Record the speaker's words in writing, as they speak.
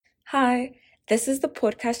Hi, this is the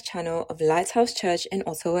podcast channel of Lighthouse Church in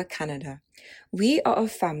Ottawa, Canada. We are a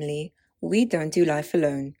family. We don't do life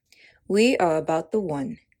alone. We are about the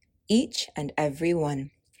one, each and every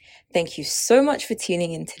one. Thank you so much for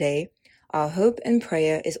tuning in today. Our hope and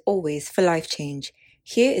prayer is always for life change.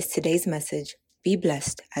 Here is today's message. Be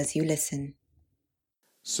blessed as you listen.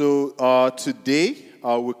 So today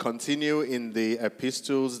we'll continue in the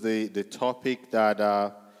epistles. The topic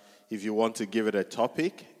that, if you want to give it a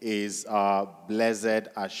topic, is blessed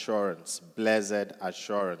assurance. Blessed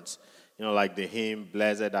assurance. You know, like the hymn,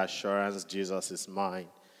 Blessed Assurance, Jesus is mine.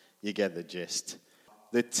 You get the gist.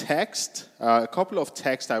 The text, a couple of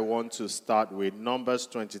texts I want to start with. Numbers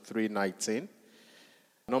 23:19.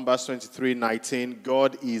 Numbers 23:19,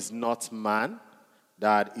 God is not man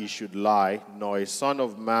that he should lie, nor a son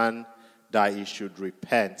of man that he should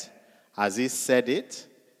repent. Has he said it,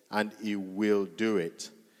 and he will do it?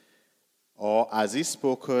 Or has he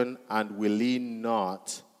spoken, and will he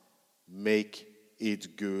not make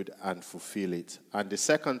it good and fulfill it? And the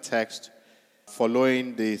second text,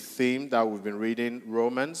 following the theme that we've been reading,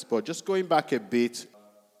 Romans, but just going back a bit,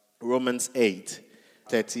 Romans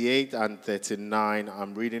 8:38 and 39,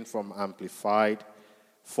 I'm reading from Amplified.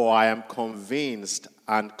 For I am convinced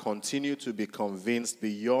and continue to be convinced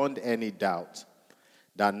beyond any doubt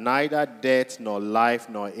that neither death nor life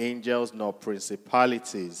nor angels nor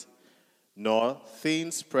principalities nor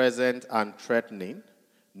things present and threatening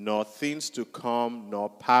nor things to come nor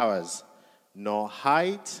powers nor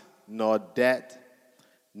height nor depth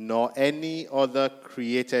nor any other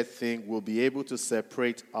created thing will be able to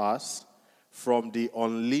separate us from the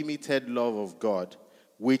unlimited love of God,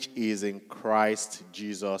 which is in Christ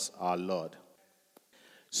Jesus our Lord.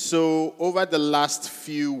 So over the last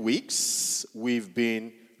few weeks, we've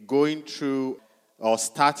been going through or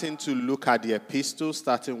starting to look at the epistles,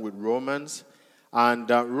 starting with Romans. And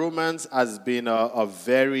Romans has been a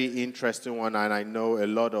very interesting one, and I know a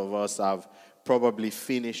lot of us have probably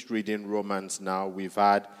finished reading Romans now. We've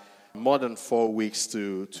had more than 4 weeks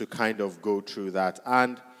to kind of go through that.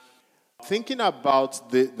 And thinking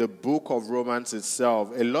about the book of Romans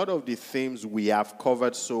itself, a lot of the themes we have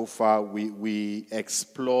covered so far, we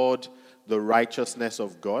explored the righteousness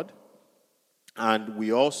of God. And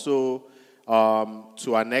we also,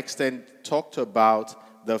 to an extent, talked about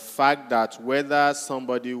the fact that whether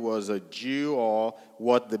somebody was a Jew or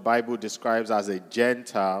what the Bible describes as a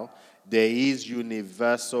Gentile, there is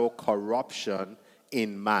universal corruption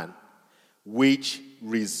in man, which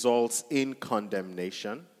results in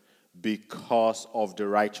condemnation because of the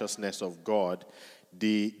righteousness of God.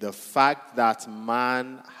 The fact that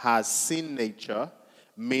man has sin nature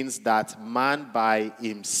means that man by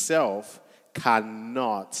himself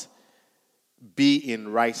cannot be in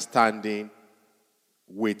right standing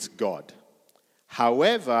with God.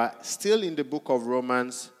 However, still in the book of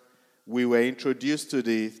Romans, we were introduced to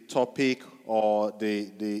the topic or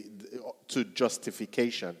to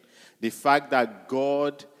justification. The fact that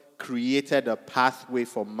God created a pathway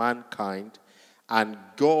for mankind, and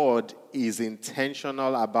God is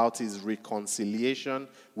intentional about his reconciliation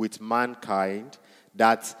with mankind,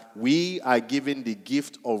 that we are given the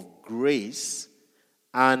gift of grace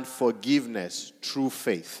and forgiveness through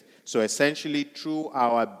faith. So essentially, through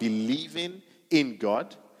our believing in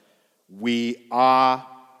God, we are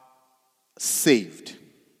saved.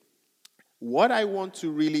 What I want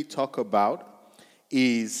to really talk about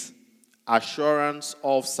is assurance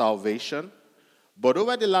of salvation. But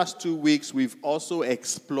over the last 2 weeks, we've also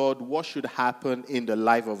explored what should happen in the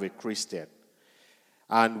life of a Christian.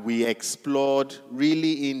 And we explored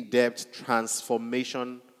really in-depth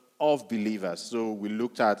transformation of believers. So we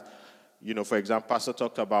looked at, for example, Pastor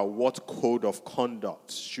talked about what code of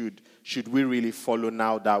conduct should we really follow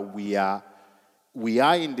now that we are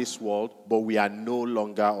in this world, but we are no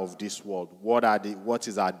longer of this world. What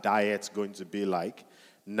is our diet going to be like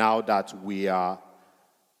now that we are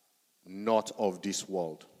not of this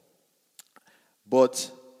world?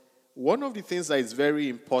 But one of the things that is very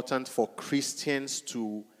important for Christians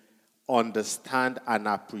to understand and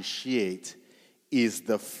appreciate is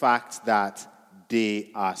the fact that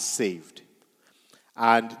they are saved.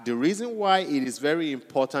 And the reason why it is very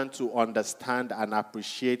important to understand and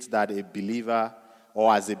appreciate that a believer,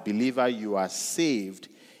 or as a believer you are saved,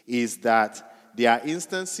 is that there are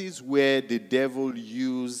instances where the devil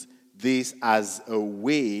uses this as a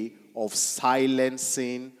way of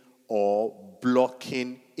silencing or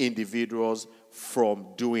blocking individuals from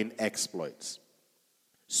doing exploits.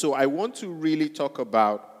 So I want to really talk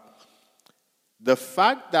about the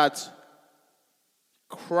fact that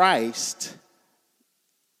Christ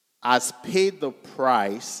has paid the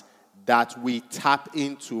price that we tap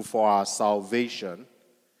into for our salvation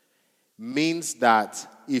means that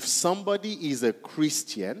if somebody is a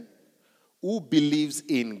Christian who believes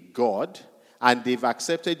in God and they've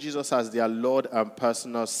accepted Jesus as their Lord and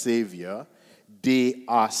personal Savior, they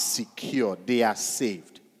are secured, they are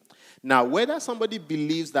saved. Now, whether somebody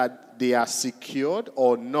believes that they are secured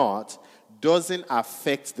or not doesn't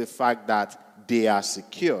affect the fact that they are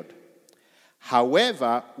secured.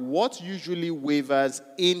 However, what usually wavers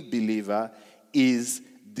in believer is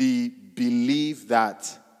the belief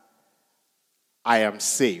that I am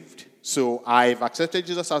saved. So I've accepted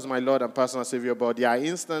Jesus as my Lord and personal Savior, but there are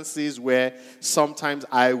instances where sometimes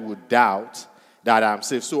I would doubt that I'm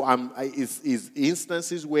saved. So it's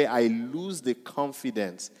instances where I lose the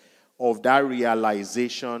confidence of that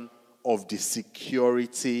realization of the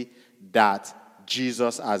security that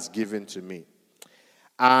Jesus has given to me.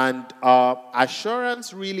 And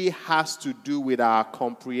assurance really has to do with our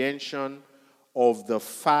comprehension of the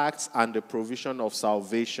facts and the provision of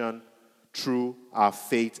salvation through our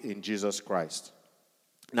faith in Jesus Christ.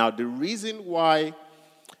 Now, the reason why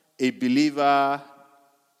a believer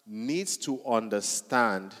needs to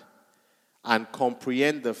understand and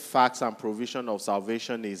comprehend the facts and provision of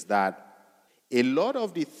salvation is that a lot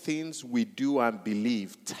of the things we do and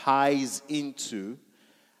believe ties into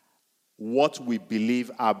what we believe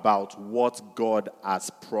about what God has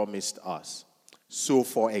promised us. So,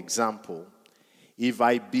 for example, if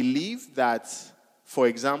I believe that, for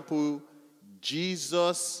example,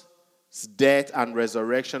 Jesus' death and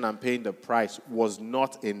resurrection and paying the price was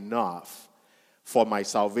not enough for my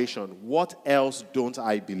salvation, what else don't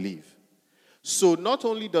I believe? So not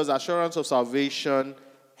only does assurance of salvation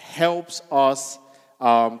helps us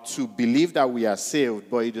to believe that we are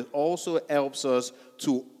saved, but it also helps us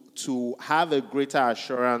to have a greater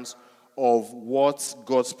assurance of what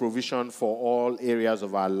God's provision for all areas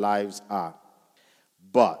of our lives are.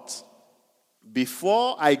 But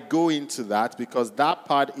before I go into that, because that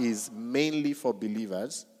part is mainly for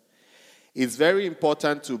believers, it's very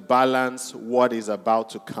important to balance what is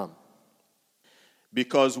about to come.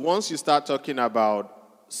 Because once you start talking about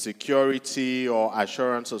security or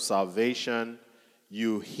assurance of salvation,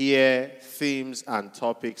 you hear themes and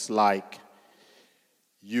topics like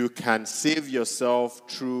you can save yourself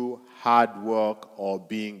through hard work or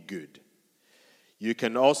being good. You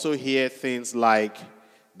can also hear things like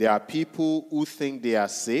there are people who think they are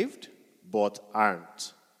saved but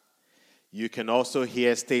aren't. You can also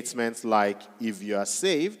hear statements like, if you are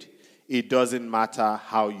saved, it doesn't matter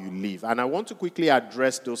how you live. And I want to quickly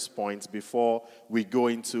address those points before we go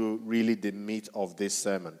into really the meat of this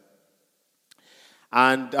sermon.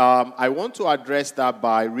 And I want to address that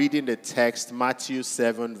by reading the text, Matthew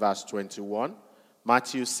 7, verse 21.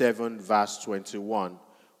 Matthew 7, verse 21,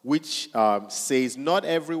 which says, not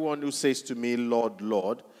everyone who says to me, Lord,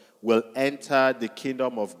 Lord, will enter the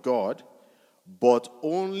kingdom of God, but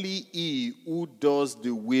only he who does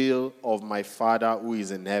the will of my Father who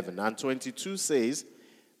is in heaven. And 22 says,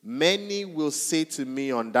 many will say to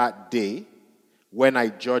me on that day, when I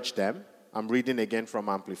judge them, I'm reading again from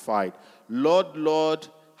Amplified, Lord, Lord,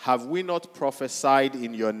 have we not prophesied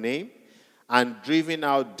in your name, and driven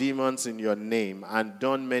out demons in your name, and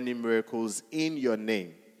done many miracles in your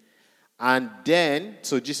name? And then,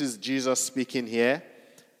 so this is Jesus speaking here,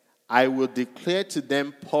 I will declare to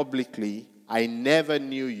them publicly, I never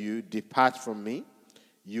knew you, depart from me.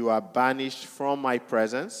 You are banished from my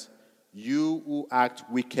presence, you who act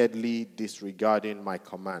wickedly, disregarding my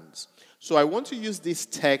commands. So I want to use this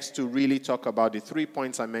text to really talk about the 3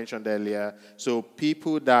 points I mentioned earlier. So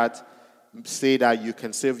people that say that you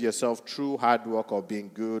can save yourself through hard work or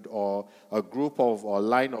being good, or a group of or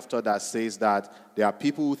line of thought that says that there are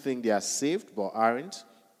people who think they are saved but aren't,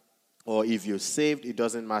 or if you're saved, it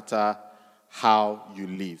doesn't matter how you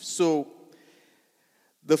live. So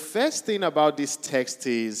the first thing about this text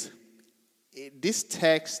is, this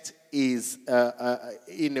text is,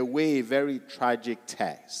 in a way, a very tragic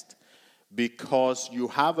text, because you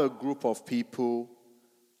have a group of people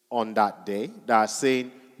on that day that are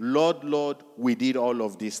saying, Lord, Lord, we did all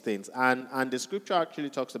of these things. And the scripture actually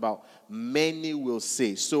talks about many will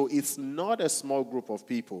say. So it's not a small group of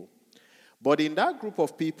people. But in that group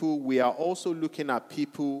of people, we are also looking at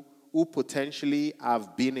people who potentially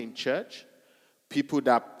have been in church, people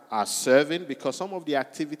that are serving, because some of the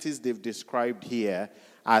activities they've described here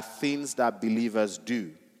are things that believers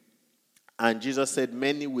do. And Jesus said,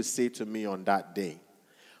 many will say to me on that day.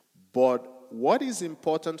 But what is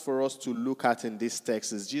important for us to look at in this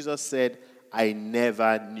text is Jesus said, I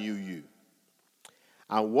never knew you.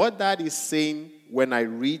 And what that is saying when I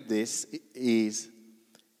read this is,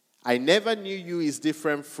 I never knew you is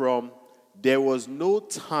different from there was no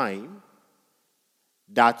time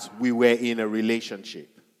that we were in a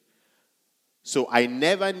relationship. So I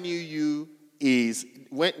never knew you is,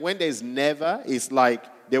 when there's never, it's like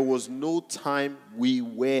there was no time we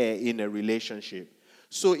were in a relationship.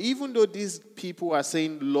 So even though these people are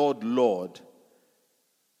saying, Lord, Lord,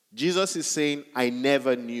 Jesus is saying, I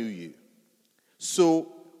never knew you.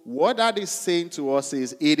 So what that is saying to us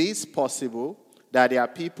is it is possible that there are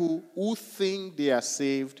people who think they are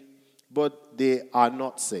saved, but they are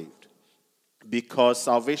not saved. Because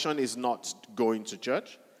salvation is not going to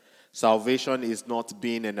church. Salvation is not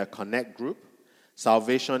being in a connect group.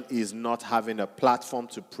 Salvation is not having a platform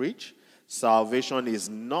to preach. Salvation is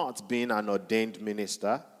not being an ordained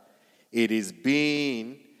minister. It is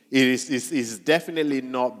definitely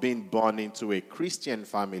not being born into a Christian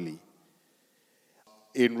family.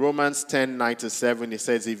 In Romans 10:9-7, it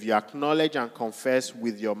says, if you acknowledge and confess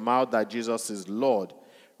with your mouth that Jesus is Lord,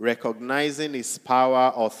 recognizing his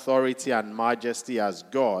power, authority, and majesty as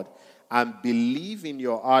God, and believe in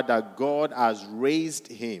your heart that God has raised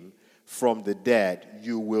him from the dead,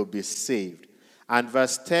 you will be saved. And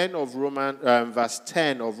verse 10 of Romans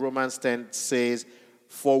 10 says,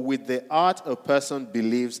 for with the heart a person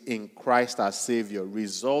believes in Christ as Savior,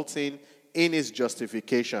 resulting in his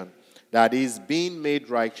justification, that is, being made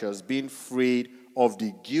righteous, being freed of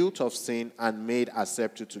the guilt of sin, and made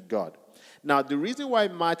accepted to God. Now, the reason why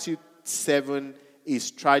Matthew 7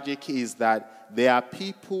 is tragic is that there are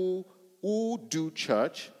people who do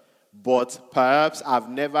church, but perhaps have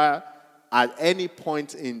never at any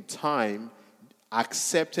point in time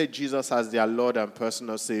accepted Jesus as their Lord and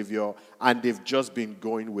personal Savior, and they've just been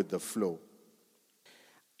going with the flow.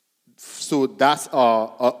 So that's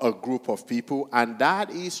a group of people, and that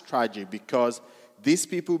is tragic because these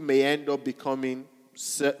people may end up becoming,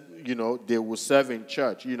 they will serve in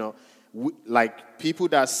church, like people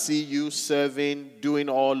that see you serving, doing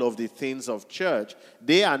all of the things of church,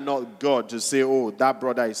 they are not God to say, oh, that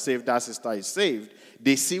brother is saved, that sister is saved.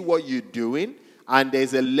 They see what you're doing, and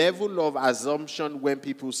there's a level of assumption when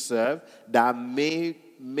people serve that may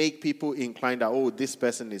make people inclined that, oh, this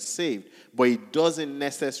person is saved. But it doesn't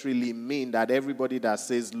necessarily mean that everybody that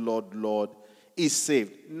says, Lord, Lord, is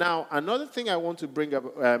saved. Now, another thing I want to bring up,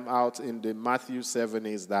 out in the Matthew 7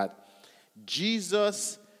 is that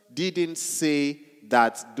Jesus didn't say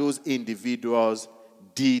that those individuals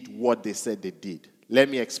did what they said they did. Let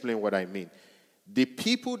me explain what I mean. The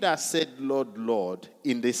people that said, Lord, Lord,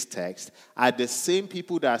 in this text are the same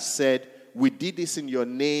people that said, we did this in your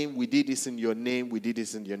name, we did this in your name, we did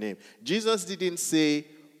this in your name. Jesus didn't say,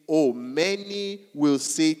 oh, many will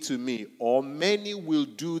say to me, or many will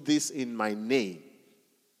do this in my name.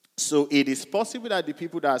 So it is possible that the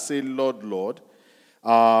people that say, Lord, Lord,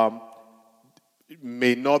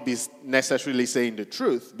 may not be necessarily saying the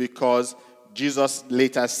truth, because Jesus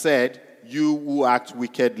later said, you who act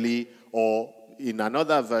wickedly, or in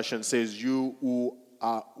another version says, you who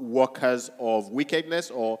are workers of wickedness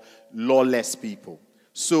or lawless people.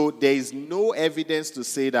 So there is no evidence to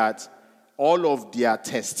say that all of their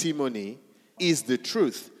testimony is the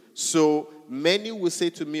truth. So many will say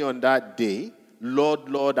to me on that day, Lord,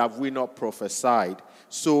 Lord, have we not prophesied?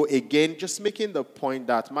 So again, just making the point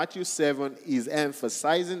that Matthew 7 is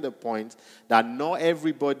emphasizing the point that not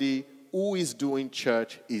everybody who is doing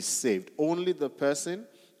church is saved. Only the person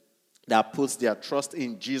that puts their trust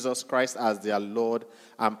in Jesus Christ as their Lord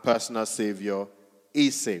and personal Savior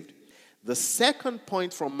is saved. The second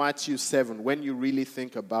point from Matthew 7, when you really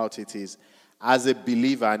think about it, is as a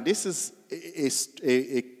believer, and this is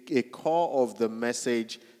a core of the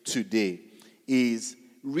message today, is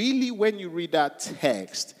really when you read that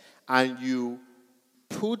text and you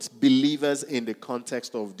put believers in the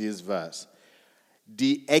context of this verse,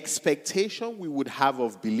 the expectation we would have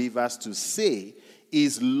of believers to say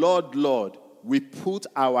is, Lord, Lord, we put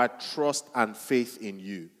our trust and faith in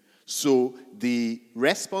you. So the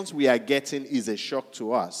response we are getting is a shock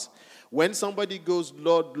to us. When somebody goes,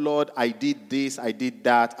 Lord, Lord, I did this, I did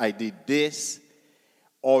that, I did this,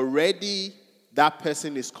 already that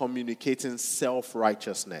person is communicating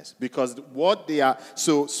self-righteousness. Because what they are,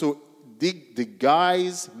 so the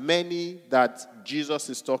guys, many that Jesus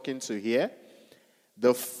is talking to here,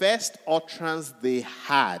 the first utterance they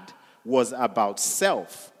had was about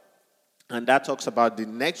self. And that talks about the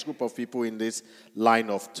next group of people in this line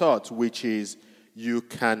of thought, which is you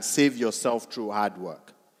can save yourself through hard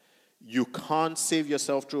work. You can't save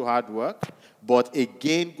yourself through hard work. But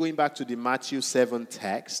again, going back to the Matthew 7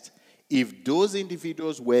 text, if those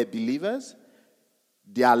individuals were believers,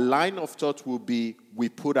 their line of thought will be, we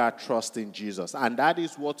put our trust in Jesus. And that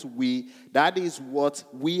is what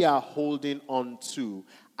we are holding on to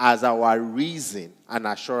as our reason and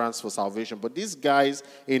assurance for salvation. But these guys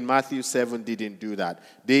in Matthew 7 didn't do that.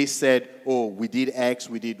 They said, oh, we did X,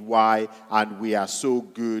 we did Y, and we are so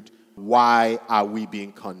good. Why are we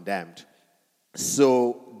being condemned?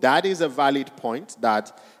 So that is a valid point,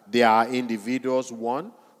 that there are individuals,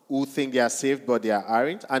 one, who think they are saved but they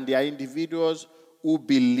aren't, and there are individuals who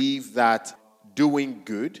believe that doing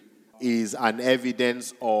good is an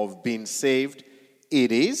evidence of being saved.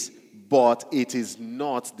 It is, but it is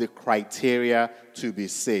not the criteria to be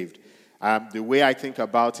saved. The way I think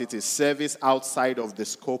about it is service outside of the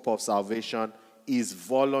scope of salvation is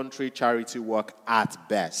voluntary charity work at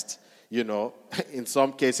best. You know, in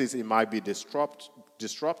some cases it might be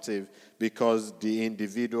disruptive because the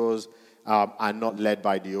individuals are not led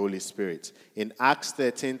by the Holy Spirit. In Acts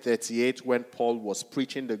 13:38, when Paul was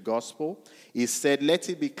preaching the gospel, he said, let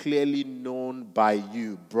it be clearly known by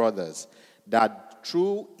you, brothers, that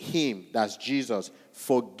through him, that's Jesus,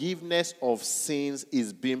 forgiveness of sins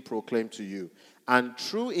is being proclaimed to you. And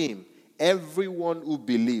through him, everyone who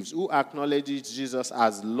believes, who acknowledges Jesus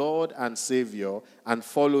as Lord and Savior and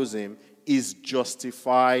follows him, is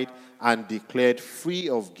justified and declared free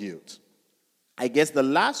of guilt. I guess the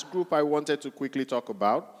last group I wanted to quickly talk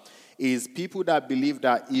about is people that believe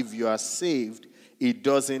that if you are saved, it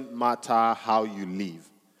doesn't matter how you live.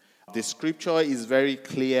 The scripture is very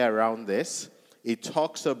clear around this. It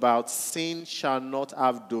talks about sin shall not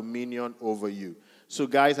have dominion over you. So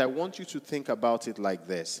guys, I want you to think about it like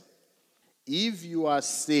this. If you are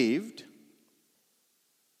saved,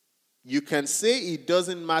 you can say it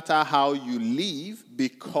doesn't matter how you live,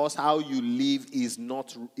 because how you live is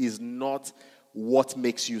not what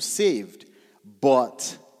makes you saved.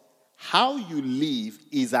 But how you live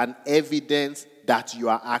is an evidence that you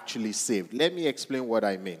are actually saved. Let me explain what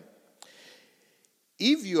I mean.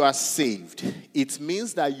 If you are saved, it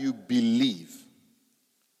means that you believe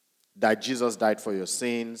that Jesus died for your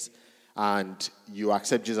sins and you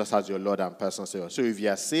accept Jesus as your Lord and personal Savior. So if you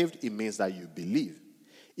are saved, it means that you believe.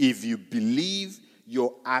 If you believe,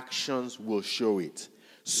 your actions will show it.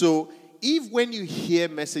 So if when you hear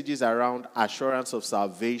messages around assurance of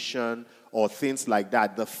salvation or things like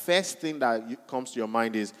that, the first thing that comes to your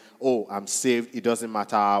mind is, oh, I'm saved, it doesn't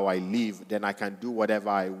matter how I live, then I can do whatever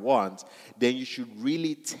I want, then you should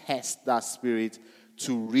really test that spirit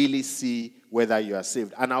to really see whether you are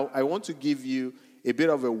saved. And I want to give you a bit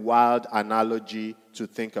of a wild analogy to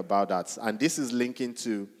think about that. And this is linking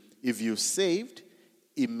to, if you're saved,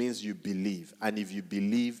 it means you believe. And if you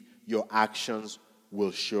believe, your actions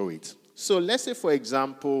will show it. So let's say, for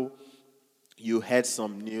example, you heard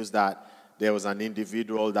some news that there was an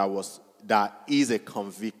individual that is a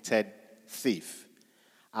convicted thief.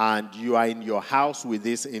 And you are in your house with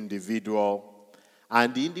this individual,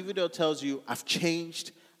 and the individual tells you, I've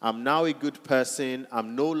changed, I'm now a good person,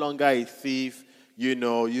 I'm no longer a thief,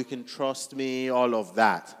 you can trust me, all of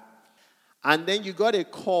that. And then you got a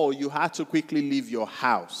call, you had to quickly leave your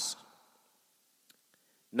house.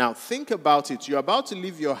 Now think about it, you're about to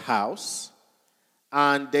leave your house,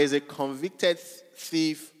 and there's a convicted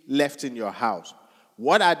thief left in your house.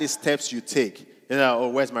 What are the steps you take? Oh,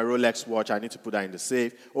 where's my Rolex watch? I need to put that in the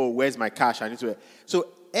safe. Oh, where's my cash? I need to... So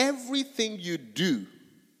everything you do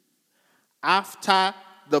after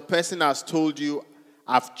the person has told you,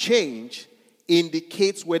 I've changed,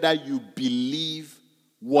 indicates whether you believe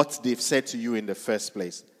what they've said to you in the first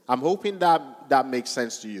place. I'm hoping that makes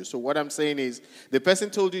sense to you. So what I'm saying is, the person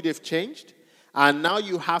told you they've changed, and now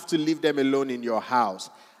you have to leave them alone in your house.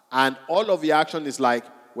 And all of your action is like,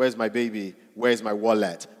 where's my baby? Where's my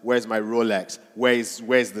wallet? Where's my Rolex?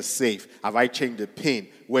 Where's the safe? Have I changed the PIN?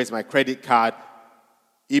 Where's my credit card?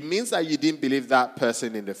 It means that you didn't believe that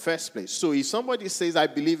person in the first place. So if somebody says, I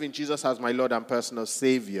believe in Jesus as my Lord and personal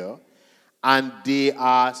Savior, and they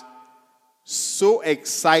are so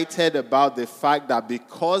excited about the fact that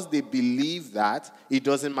because they believe that, it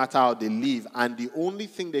doesn't matter how they live, and the only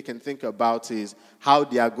thing they can think about is how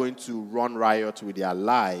they are going to run riot with their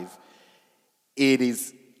life, it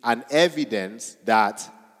is an evidence that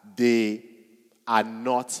they are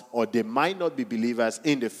not, or they might not be believers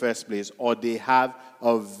in the first place, or they have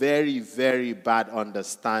a very, very bad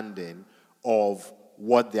understanding of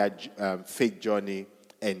what their faith journey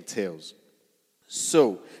entails.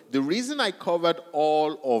 So, the reason I covered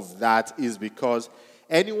all of that is because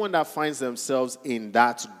anyone that finds themselves in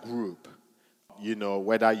that group,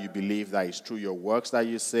 whether you believe that it's through your works that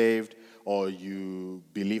you're saved, or you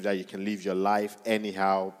believe that you can live your life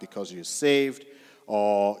anyhow because you're saved,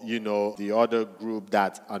 or, the other group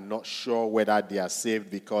that are not sure whether they are saved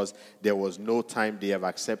because there was no time they have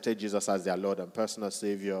accepted Jesus as their Lord and personal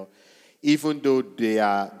Savior. Even though they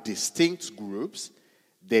are distinct groups,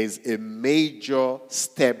 there's a major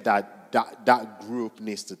step that group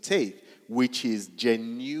needs to take, which is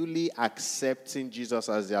genuinely accepting Jesus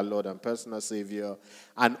as their Lord and personal Savior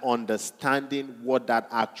and understanding what that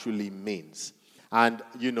actually means. And,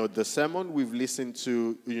 the sermon we've listened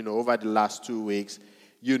to, over the last 2 weeks,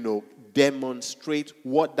 demonstrate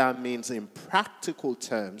what that means in practical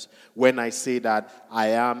terms when I say that I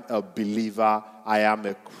am a believer, I am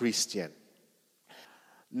a Christian.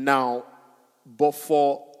 Now, but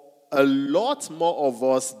for a lot more of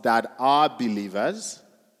us that are believers,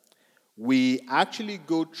 we actually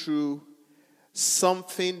go through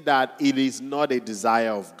something that it is not a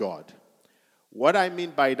desire of God. What I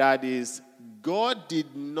mean by that is God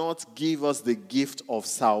did not give us the gift of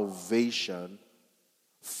salvation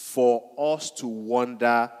for us to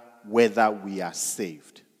wonder whether we are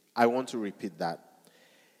saved. I want to repeat that.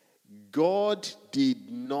 God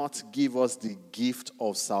did not give us the gift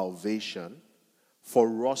of salvation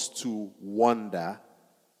for us to wonder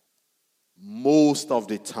most of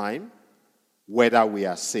the time whether we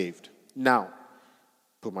are saved. Now,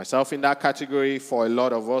 put myself in that category. For a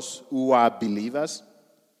lot of us who are believers,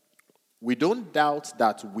 we don't doubt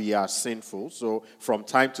that we are sinful. So from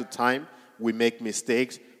time to time, we make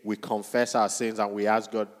mistakes, we confess our sins, and we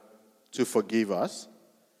ask God to forgive us.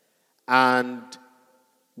 And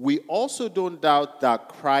we also don't doubt that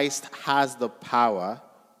Christ has the power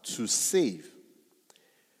to save.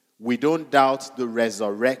 We don't doubt the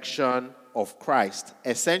resurrection of Christ.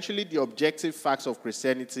 Essentially, the objective facts of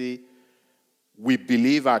Christianity we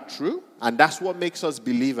believe are true, and that's what makes us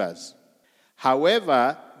believers.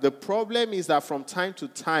 However, the problem is that from time to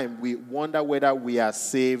time, we wonder whether we are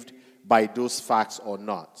saved by those facts or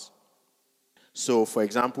not. So, for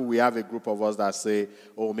example, we have a group of us that say,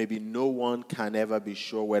 maybe no one can ever be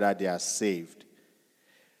sure whether they are saved.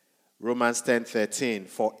 Romans 10:13,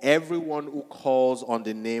 for everyone who calls on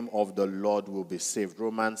the name of the Lord will be saved.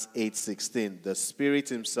 Romans 8:16, the Spirit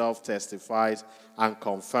himself testifies and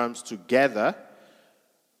confirms together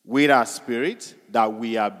with our spirit that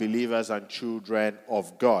we are believers and children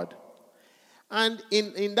of God. And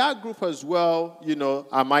in that group as well,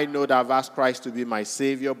 I might know that I've asked Christ to be my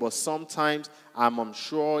Savior, but sometimes I'm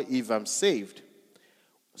unsure if I'm saved.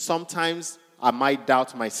 Sometimes I might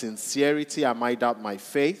doubt my sincerity, I might doubt my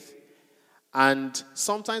faith. And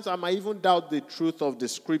sometimes I might even doubt the truth of the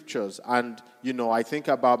scriptures. And, I think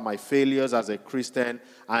about my failures as a Christian,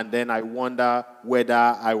 and then I wonder whether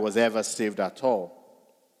I was ever saved at all.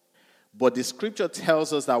 But the scripture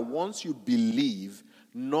tells us that once you believe,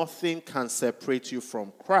 nothing can separate you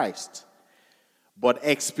from Christ. But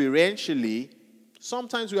experientially,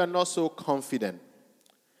 sometimes we are not so confident.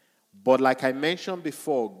 But like I mentioned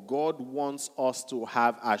before, God wants us to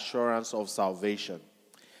have assurance of salvation.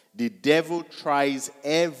 The devil tries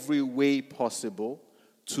every way possible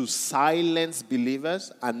to silence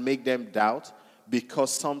believers and make them doubt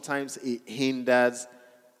because sometimes it hinders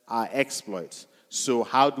our exploits. So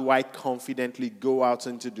how do I confidently go out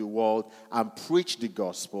into the world and preach the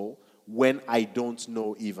gospel when I don't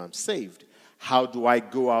know if I'm saved? How do I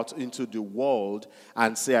go out into the world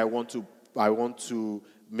and say I want to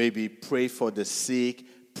maybe pray for the sick,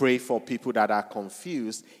 pray for people that are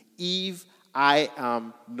confused, if I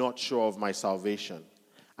am not sure of my salvation?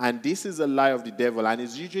 And this is a lie of the devil, and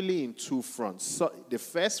it's usually in two fronts. So the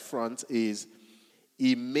first front is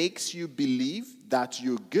it makes you believe that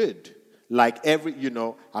you're good. Like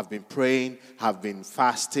I've been praying, I've been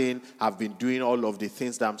fasting, I've been doing all of the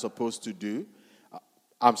things that I'm supposed to do.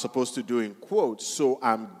 I'm supposed to do in quotes, so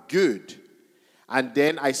I'm good. And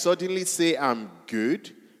then I suddenly say I'm good,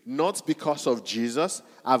 not because of Jesus.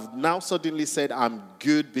 I've now suddenly said I'm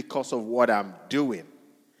good because of what I'm doing.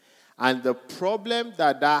 And the problem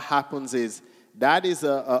that happens is that is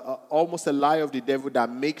almost a lie of the devil that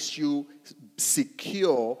makes you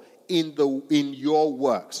secure in your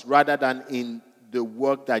works rather than in the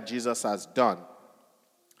work that Jesus has done.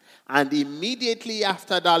 And immediately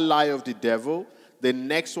after that lie of the devil, the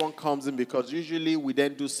next one comes in, because usually we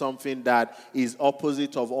then do something that is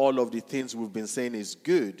opposite of all of the things we've been saying is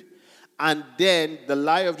good. And then the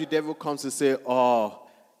lie of the devil comes to say,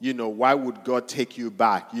 why would God take you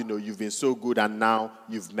back? You've been so good and now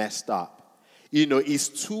you've messed up. It's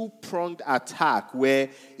two-pronged attack where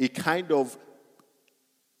it kind of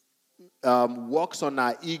works on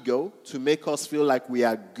our ego to make us feel like we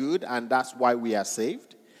are good and that's why we are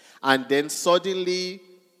saved. And then suddenly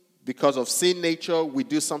because of sin nature, we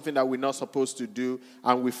do something that we're not supposed to do,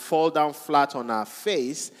 and we fall down flat on our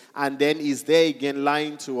face, and then he's there again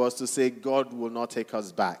lying to us to say God will not take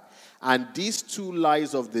us back. And these two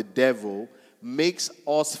lies of the devil makes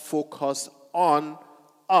us focus on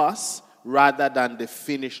us rather than the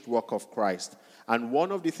finished work of Christ. And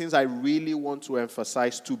one of the things I really want to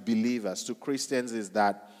emphasize to believers, to Christians, is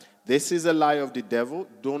that this is a lie of the devil.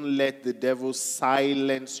 Don't let the devil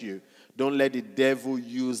silence you. Don't let the devil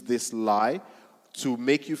use this lie to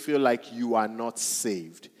make you feel like you are not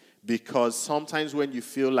saved. Because sometimes when you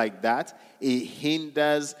feel like that, it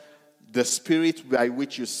hinders the spirit by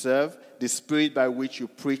which you serve, the spirit by which you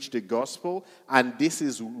preach the gospel. And this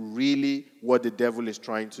is really what the devil is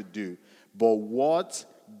trying to do. But what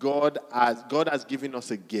God has given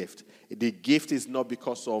us a gift. The gift is not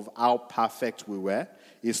because of how perfect we were.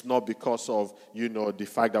 It's not because of, the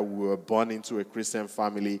fact that we were born into a Christian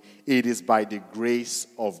family. It is by the grace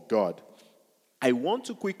of God. I want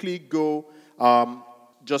to quickly go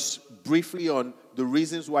just briefly on the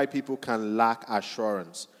reasons why people can lack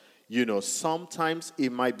assurance. Sometimes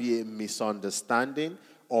it might be a misunderstanding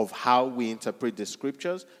of how we interpret the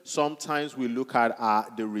scriptures. Sometimes we look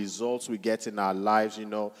at the results we get in our lives.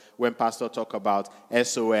 When pastor talk about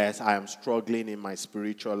SOS, I am struggling in my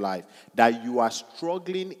spiritual life. That you are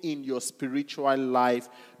struggling in your spiritual life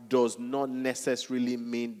does not necessarily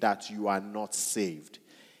mean that you are not saved.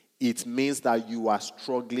 It means that you are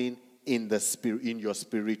struggling in your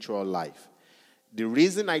spiritual life. The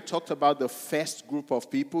reason I talked about the first group of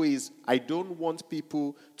people is I don't want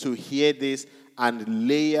people to hear this and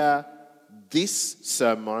layer this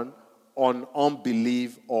sermon on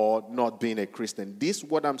unbelief or not being a Christian. This,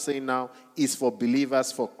 what I'm saying now, is for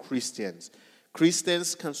believers, for Christians.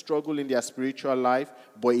 Christians can struggle in their spiritual life,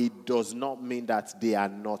 but it does not mean that they are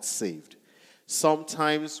not saved.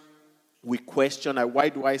 Sometimes we question, why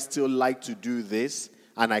do I still like to do this?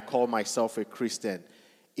 And I call myself a Christian.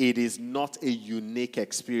 It is not a unique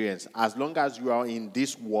experience. As long as you are in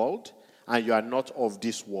this world and you are not of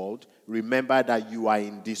this world, remember that you are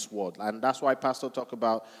in this world. And that's why Pastor talk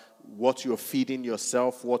about what you're feeding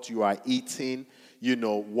yourself, what you are eating,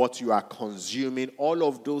 what you are consuming, all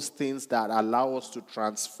of those things that allow us to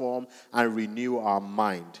transform and renew our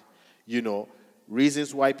mind.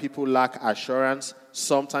 Reasons why people lack assurance.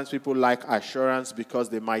 Sometimes people lack assurance because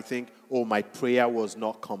they might think, my prayer was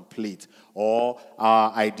not complete, or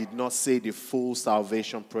I did not say the full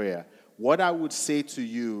salvation prayer. What I would say to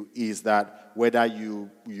you is that whether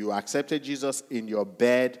you accepted Jesus in your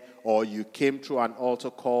bed, or you came through an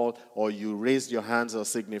altar call, or you raised your hands or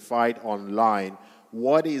signified online,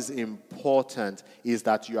 what is important is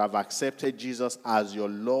that you have accepted Jesus as your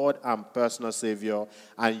Lord and personal Savior,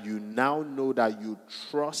 and you now know that you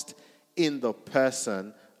trust in the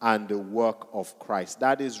person and the work of Christ.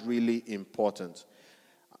 That is really important.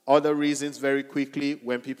 Other reasons, very quickly,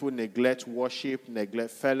 when people neglect worship, neglect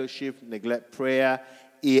fellowship, neglect prayer,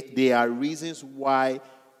 there are reasons why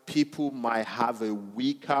people might have a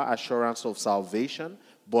weaker assurance of salvation,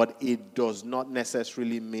 but it does not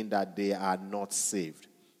necessarily mean that they are not saved.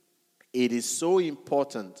 It is so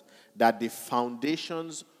important that the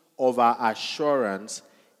foundations of our assurance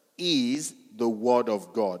is the Word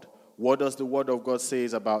of God. What does the Word of God say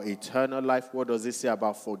about eternal life? What does it say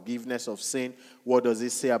about forgiveness of sin? What does it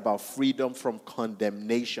say about freedom from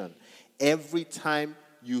condemnation? Every time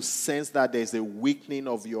you sense that there's a weakening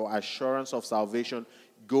of your assurance of salvation,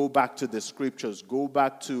 go back to the scriptures. Go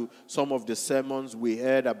back to some of the sermons we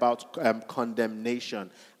heard about condemnation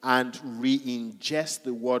and re-ingest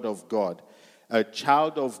the Word of God. A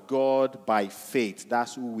child of God by faith.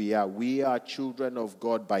 That's who we are. We are children of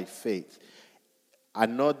God by faith.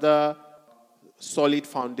 Another solid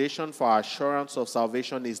foundation for our assurance of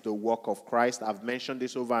salvation is the work of Christ. I've mentioned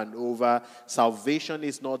this over and over. Salvation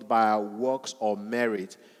is not by our works or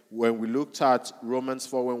merit. When we looked at Romans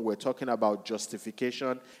 4, when we're talking about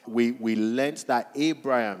justification, we learned that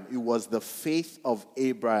Abraham, it was the faith of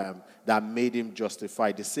Abraham that made him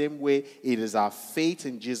justified. The same way it is our faith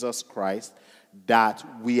in Jesus Christ that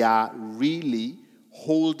we are really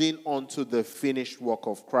holding on to the finished work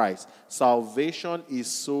of Christ. Salvation is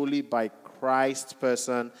solely by Christ's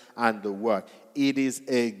person and the work. It is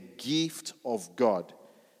a gift of God.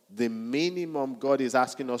 The minimum God is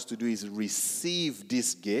asking us to do is receive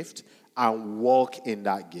this gift and walk in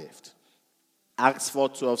that gift. Acts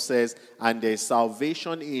 4:12 says, "And there is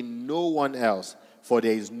salvation in no one else, for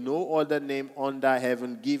there is no other name under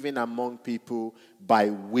heaven given among people by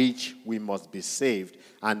which we must be saved,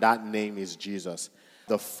 and that name is Jesus."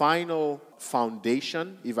 The final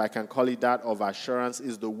foundation, if I can call it that, of assurance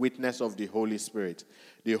is the witness of the Holy Spirit.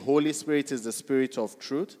 The Holy Spirit is the Spirit of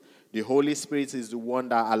truth. The Holy Spirit is the one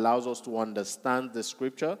that allows us to understand the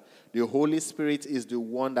scripture. The Holy Spirit is the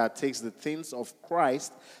one that takes the things of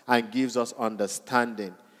Christ and gives us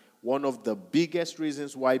understanding. One of the biggest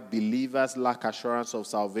reasons why believers lack assurance of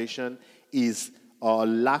salvation is a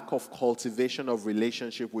lack of cultivation of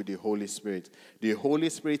relationship with the Holy Spirit. The Holy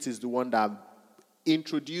Spirit is the one that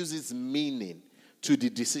introduces meaning to the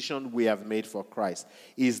decision we have made for Christ.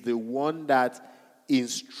 Is the one that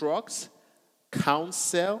instructs,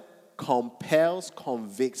 counsels, compels,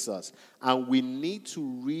 convicts us. And we need to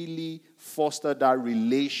really foster that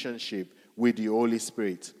relationship with the Holy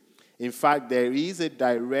Spirit. In fact, there is a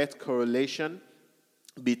direct correlation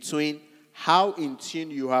between how in tune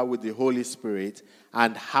you are with the Holy Spirit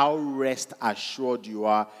and how rest assured you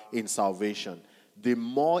are in salvation. The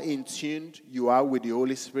more in tune you are with the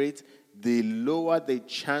Holy Spirit, the lower the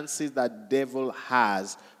chances that devil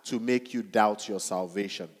has to make you doubt your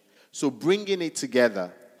salvation. So bringing it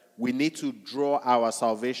together, we need to draw our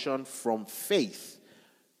salvation from faith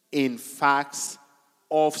in facts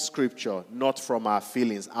of Scripture, not from our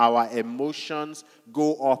feelings. Our emotions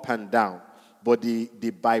go up and down. But the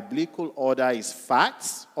biblical order is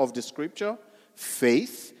facts of the Scripture,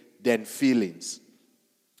 faith, then feelings.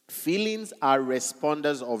 Feelings are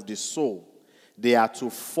responders of the soul. They are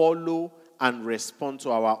to follow and respond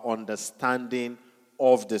to our understanding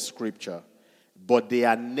of the Scripture. But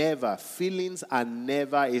feelings are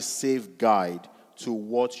never a safe guide to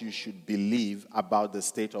what you should believe about the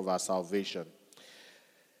state of our salvation.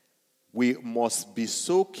 We must be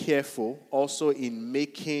so careful also in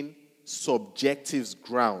making subjectives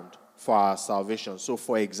ground for our salvation. So,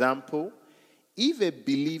 for example, if a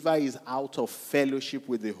believer is out of fellowship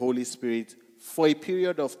with the Holy Spirit for a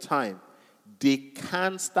period of time, they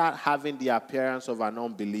can start having the appearance of an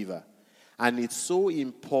unbeliever. And it's so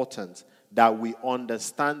important that we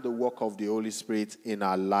understand the work of the Holy Spirit in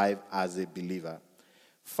our life as a believer.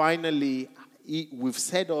 Finally, we've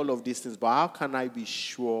said all of these things, but how can I be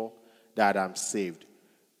sure that I'm saved?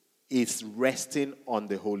 It's resting on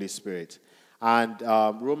the Holy Spirit. And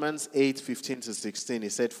Romans 8:15-16, he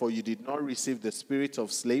said, "For you did not receive the spirit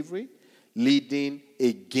of slavery, leading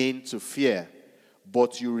again to fear,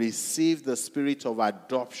 but you received the spirit of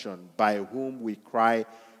adoption, by whom we cry,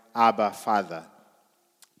 Abba, Father."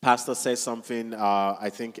 Pastor said something, I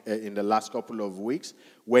think, in the last couple of weeks,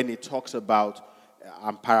 when he talks about,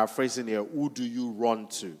 I'm paraphrasing here, who do you run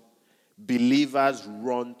to? Believers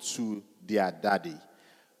run to their daddy.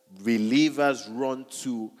 Believers run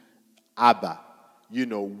to Abba. You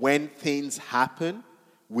know, when things happen,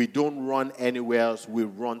 we don't run anywhere else, we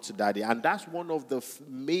run to daddy. And that's one of the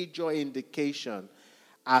major indications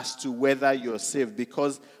as to whether you're saved,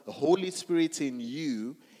 because the Holy Spirit in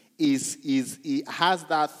you it has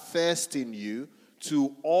that thirst in you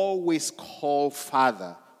to always call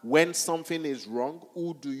Father. When something is wrong,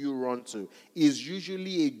 who do you run to? Is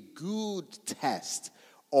usually a good test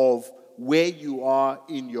of where you are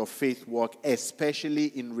in your faith walk, especially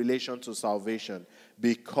in relation to salvation,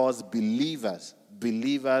 because believers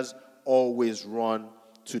always run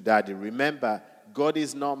to daddy. Remember, God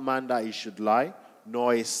is not man that he should lie,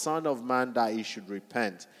 nor a son of man that he should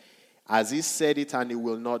repent. As he said it and he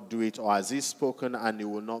will not do it, or as he's spoken and he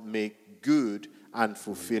will not make good and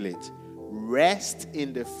fulfill it. Rest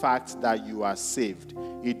in the fact that you are saved.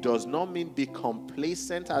 It does not mean be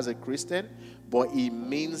complacent as a Christian, but it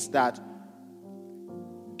means that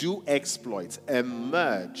do exploits,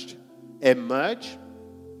 emerge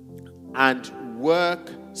and work,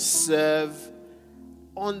 serve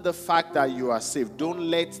on the fact that you are saved. Don't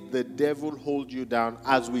let the devil hold you down.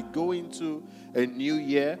 As we go into a new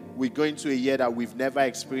year, we're going to a year that we've never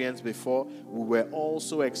experienced before. We were all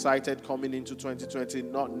so excited coming into 2020,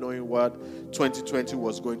 not knowing what 2020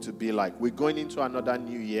 was going to be like. We're going into another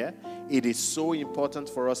new year. It is so important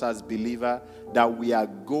for us as believers that we are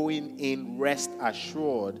going in rest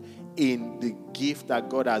assured in the gift that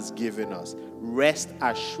God has given us. Rest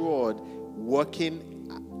assured, working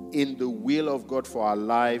in the will of God for our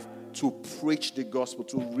life, to preach the gospel,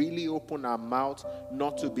 to really open our mouth,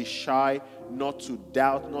 not to be shy, not to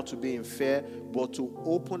doubt, not to be in fear, but to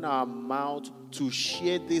open our mouth to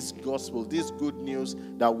share this gospel, this good news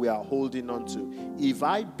that we are holding on to. If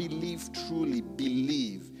I truly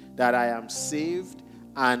believe that I am saved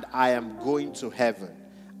and I am going to heaven,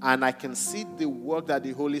 and I can see the work that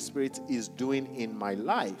the Holy Spirit is doing in my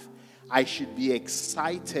life, I should be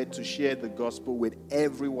excited to share the gospel with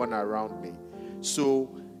everyone around me.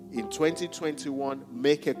 So in 2021,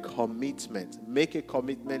 make a commitment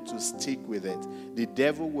to stick with it. The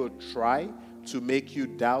devil will try to make you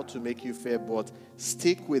doubt, to make you fear, but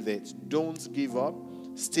stick with it. Don't give up.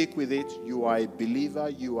 Stick with it. You are a believer.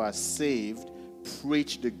 You are saved.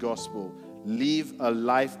 Preach the gospel. Live a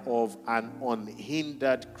life of an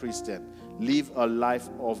unhindered Christian. Live a life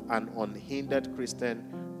of an unhindered Christian.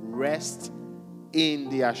 Rest in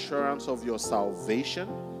the assurance of your salvation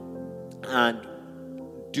and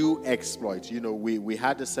do exploit. We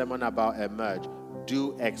had a sermon about emerge.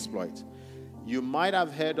 Do exploit. You might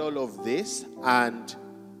have heard all of this and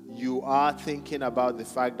you are thinking about the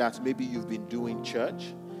fact that maybe you've been doing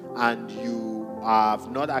church and you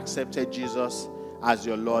have not accepted Jesus as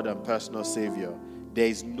your Lord and personal Savior. There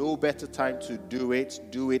is no better time to do it.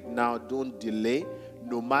 Do it now. Don't delay.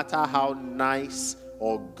 No matter how nice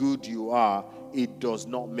or good you are, it does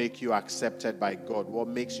not make you accepted by God. What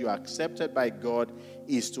makes you accepted by God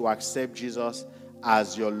is to accept Jesus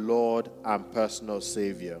as your Lord and personal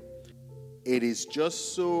Savior. It is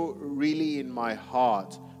just so really in my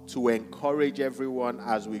heart to encourage everyone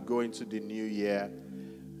as we go into the new year.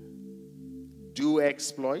 Do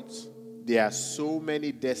exploits. There are so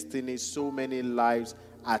many destinies, so many lives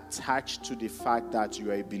attached to the fact that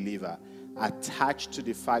you are a believer, attached to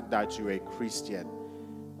the fact that you are a Christian.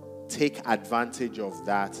 Take advantage of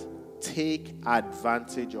that. Take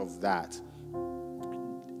advantage of that.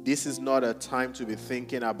 This is not a time to be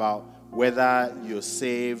thinking about whether you're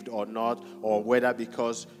saved or not, or whether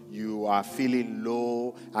because you are feeling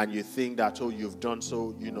low and you think that, you've done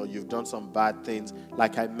some bad things.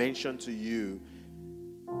 Like I mentioned to you,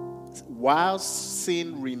 while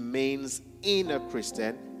sin remains in a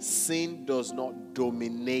Christian, sin does not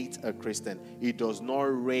dominate a Christian. It does not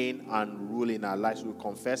reign and rule in our lives. We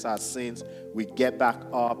confess our sins, we get back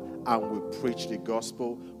up, and we preach the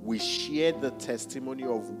gospel. We share the testimony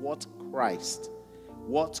of what Christ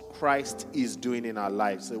is doing in our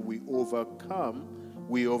lives. So we overcome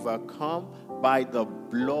by the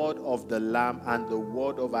blood of the Lamb and the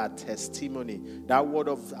word of our testimony. That word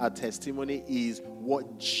of our testimony is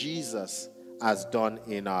what Jesus has done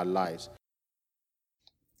in our lives.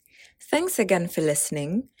 Thanks again for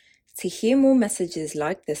listening. To hear more messages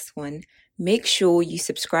like this one, make sure you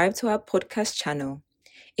subscribe to our podcast channel.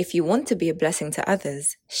 If you want to be a blessing to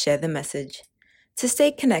others, share the message. To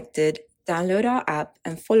stay connected, download our app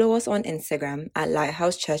and follow us on Instagram at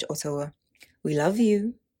Lighthouse Church Ottawa. We love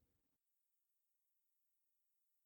you.